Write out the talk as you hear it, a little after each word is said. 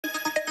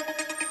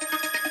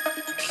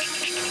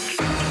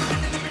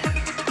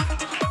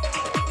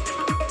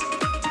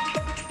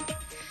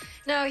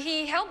Now,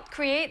 he helped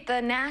create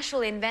the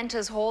National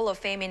Inventors Hall of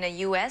Fame in the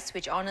US,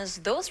 which honors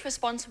those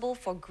responsible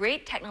for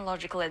great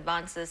technological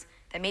advances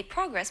that made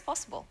progress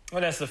possible.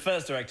 Well, as the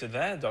first director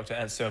there, Dr.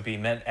 Ed Sobey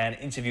met and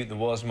interviewed the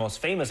world's most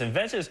famous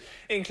inventors,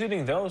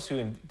 including those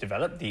who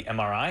developed the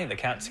MRI, the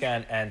CAT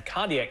scan, and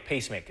cardiac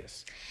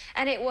pacemakers.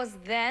 And it was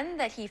then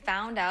that he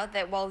found out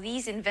that while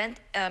these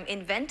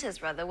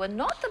inventors were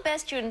not the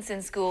best students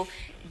in school,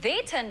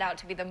 they turned out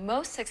to be the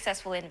most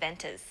successful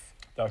inventors.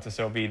 Dr.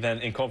 Sobey then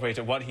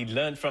incorporated what he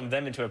learned from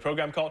them into a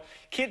program called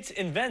Kids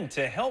Invent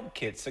to help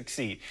kids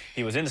succeed.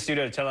 He was in the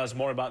studio to tell us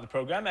more about the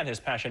program and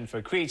his passion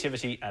for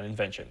creativity and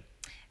invention.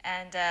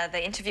 And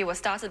the interview was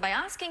started by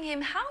asking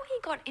him how he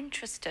got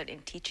interested in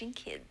teaching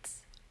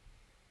kids.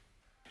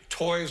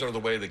 Toys are the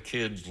way that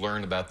kids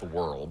learn about the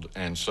world,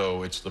 and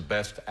so it's the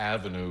best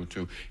avenue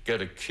to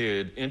get a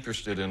kid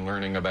interested in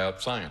learning about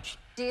science.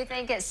 Do you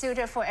think it's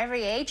suited for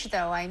every age,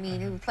 though? I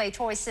mean, we play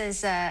toys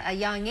since a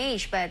young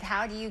age, but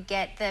how do you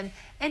get them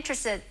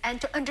interested and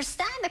to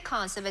understand the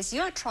concept as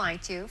you're trying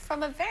to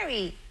from a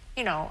very,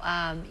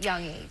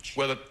 young age?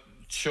 Well, the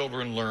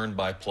children learn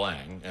by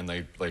playing, and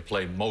they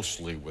play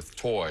mostly with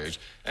toys,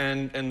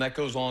 and that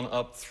goes on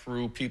up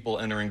through people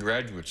entering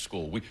graduate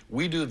school.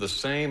 We do the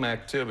same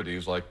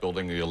activities like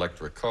building the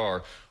electric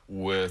car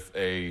with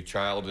a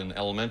child in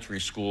elementary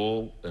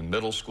school and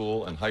middle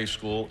school and high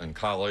school and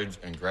college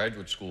and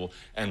graduate school,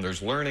 and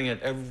there's learning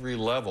at every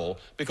level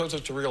because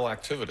it's a real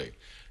activity.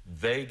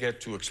 They get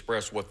to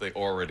express what they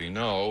already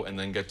know and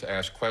then get to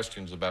ask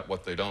questions about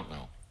what they don't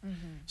know.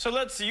 So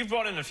you've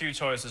brought in a few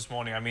toys this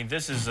morning. I mean,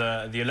 this is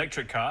the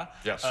electric car.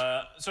 Yes.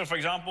 So for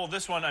example,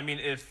 this one, I mean,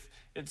 if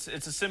it's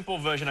a simple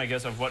version, I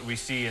guess, of what we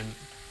see in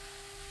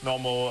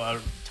normal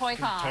toy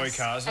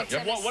cars.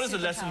 What is the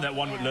lesson that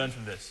one would learn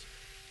from this?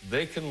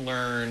 They can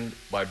learn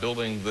by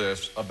building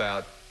this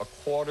about a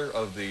quarter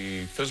of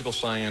the physical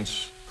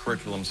science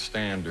curriculum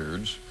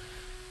standards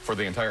for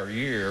the entire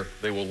year.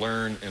 They will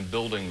learn in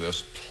building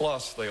this,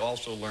 plus they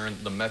also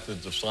learn the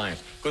methods of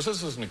science, because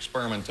this is an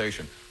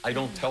experimentation. I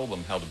don't tell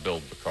them how to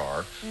build the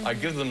car. I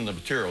give them the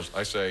materials.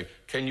 I say,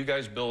 can you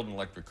guys build an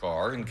electric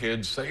car? And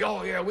kids say,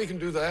 oh yeah, we can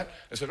do that.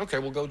 I said, okay,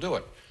 we'll go do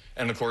it.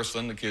 And of course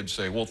then the kids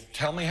say, well,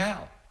 tell me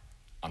how.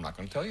 I'm not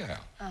going to tell you how.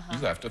 You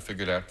have to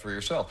figure it out for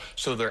yourself.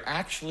 So they're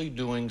actually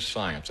doing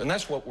science. And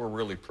that's what we're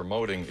really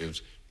promoting,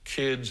 is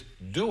kids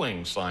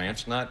doing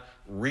science, not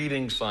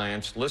reading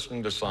science,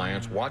 listening to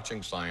science,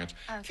 watching science.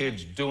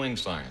 Kids doing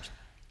science.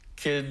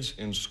 Kids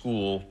in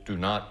school do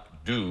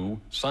not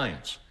do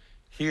science.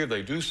 Here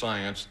they do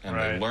science, and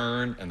they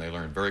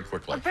learn very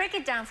quickly. Well, break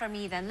it down for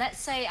me then. Let's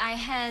say I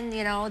hand,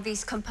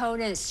 these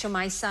components to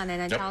my son,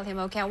 and I tell him,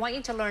 okay, I want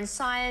you to learn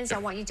science, I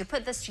want you to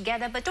put this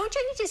together, but don't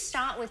you need to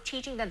start with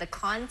teaching them the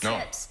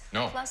concepts?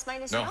 No. Plus,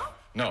 minus,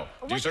 No.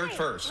 Dessert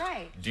first.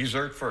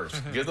 Dessert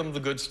first. Give them the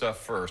good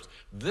stuff first.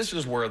 This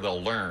is where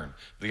they'll learn.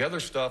 The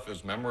other stuff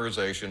is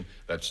memorization.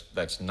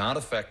 That's not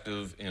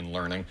effective in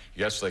learning.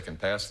 Yes, they can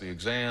pass the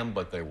exam,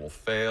 but they will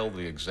fail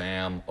the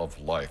exam of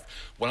life.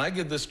 When I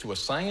give this to a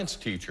science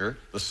teacher,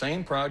 the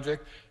same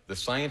project, the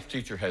science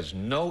teacher has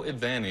no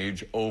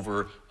advantage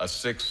over a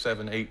 6,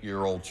 7,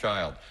 8-year-old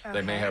child.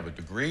 They may have a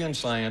degree in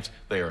science.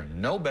 They are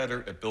no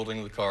better at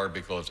building the car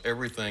because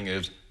everything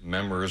is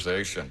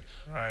memorization.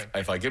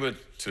 If I give it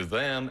to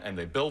them and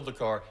they build the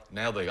car,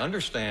 now they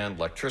understand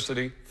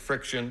electricity,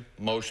 friction,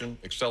 motion,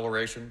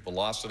 acceleration,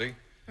 velocity.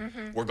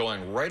 We're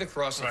going right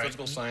across the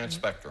physical science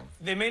spectrum.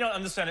 They may not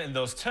understand it in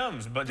those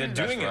terms, but they're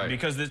doing it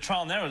because the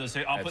trial and error. They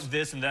say, I'll put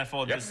this and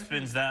therefore this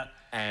spins that.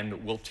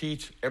 And we'll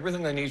teach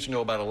everything they need to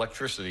know about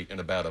electricity in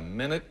about 1.5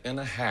 minutes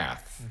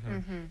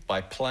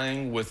by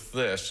playing with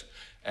this,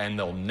 and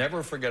they'll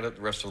never forget it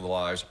the rest of their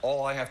lives.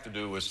 All I have to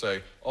do is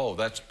say, oh,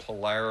 that's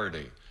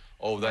polarity.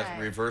 Oh, that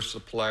reverse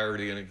the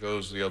polarity and it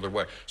goes the other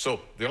way. So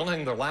the only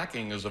thing they're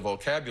lacking is a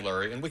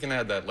vocabulary, and we can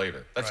add that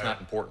later. That's not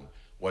important.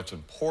 What's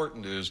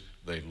important is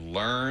they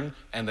learn,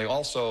 and they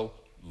also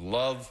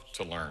love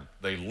to learn.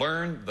 They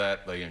learn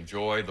that they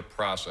enjoy the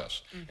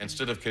process.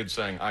 Instead of kids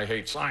saying, I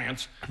hate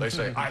science, they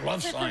say, I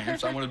love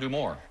science, I want to do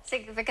more.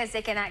 Because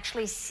they can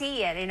actually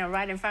see it,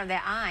 right in front of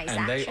their eyes.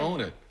 And they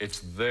own it.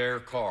 It's their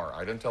car.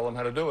 I didn't tell them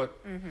how to do it.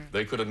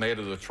 They could have made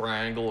it a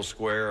triangle, a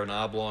square, an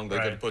oblong. They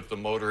could have put the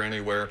motor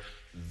anywhere.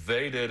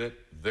 They did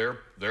it,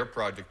 their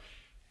project.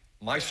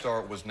 My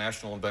start was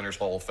National Inventors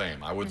Hall of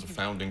Fame. I was the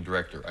founding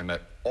director. I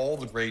met all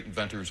the great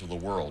inventors of the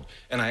world.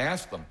 And I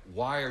asked them,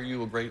 why are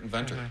you a great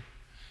inventor?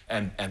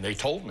 And they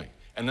told me.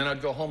 And then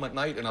I'd go home at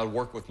night and I'd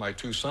work with my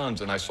 2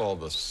 sons, and I saw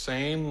the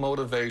same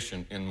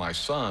motivation in my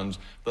sons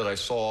that I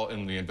saw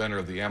in the inventor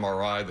of the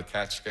MRI, the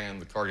CAT scan,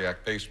 the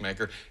cardiac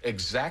pacemaker,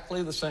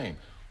 exactly the same.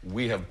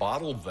 We have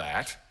bottled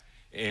that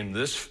in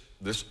this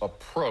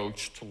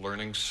approach to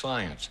learning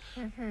science,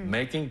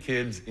 making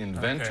kids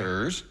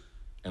inventors.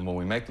 And when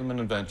we make them an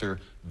inventor,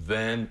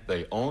 then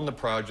they own the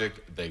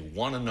project, they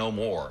want to know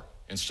more.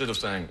 Instead of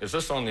saying, is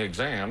this on the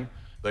exam?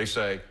 They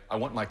say, I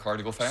want my car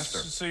to go faster.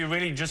 So you're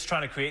really just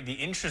trying to create the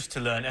interest to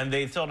learn, and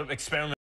they sort of experiment